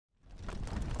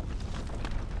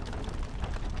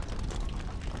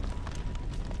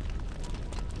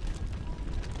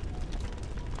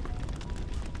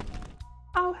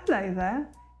Oh, hello there.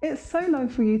 It's so lovely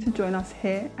for you to join us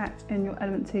here at In Your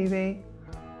Element TV.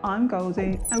 I'm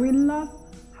Goldie and we love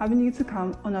having you to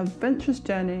come on an adventurous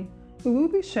journey where we'll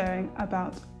be sharing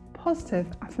about positive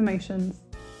affirmations.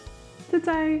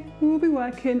 Today, we will be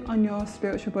working on your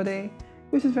spiritual body,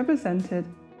 which is represented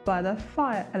by the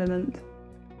fire element.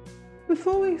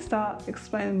 Before we start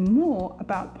explaining more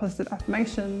about positive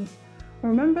affirmations,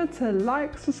 remember to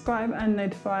like, subscribe and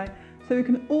notify so we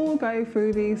can all go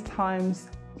through these times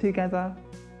together.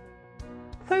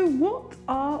 So what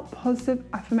are positive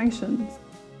affirmations?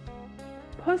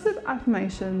 Positive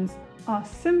affirmations are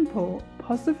simple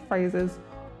positive phrases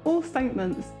or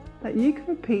statements that you can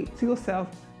repeat to yourself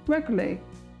regularly.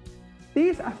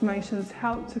 These affirmations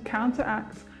help to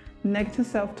counteract negative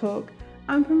self-talk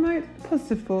and promote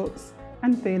positive thoughts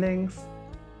and feelings.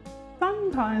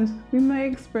 Sometimes we may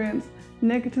experience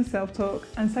negative self-talk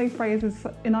and say phrases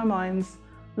in our minds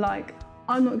like,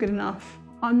 I'm not good enough,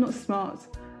 I'm not smart,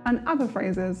 and other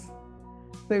phrases.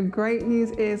 The great news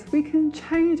is we can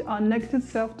change our negative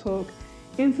self-talk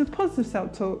into positive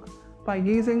self-talk by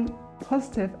using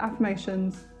positive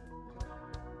affirmations.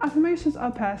 Affirmations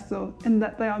are personal in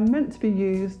that they are meant to be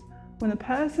used when the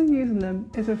person using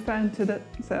them is referring to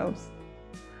themselves.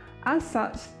 As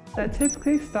such, they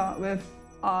typically start with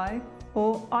I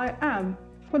or I am,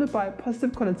 followed by a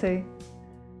positive quality.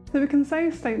 So we can say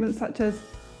statements such as,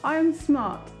 I am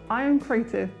smart, I am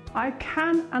creative, I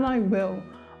can and I will,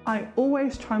 I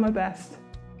always try my best.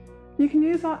 You can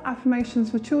use our affirmations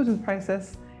for children's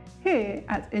process here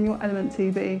at In Your Element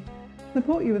TV to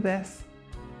support you with this.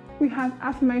 We have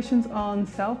affirmations on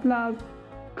self-love,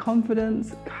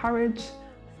 confidence, courage,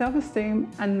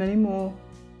 self-esteem and many more.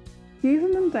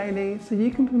 Using them daily so you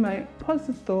can promote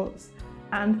positive thoughts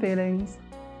and feelings.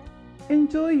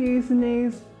 Enjoy using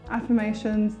these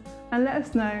affirmations and let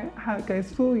us know how it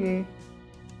goes for you.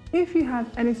 If you have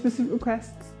any specific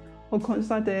requests or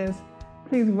conscious ideas,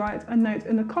 please write a note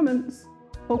in the comments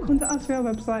or contact us via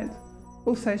our website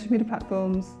or social media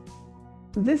platforms.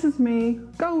 This is me,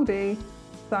 Goldie,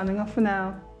 signing off for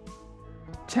now.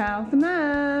 Ciao for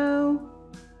now!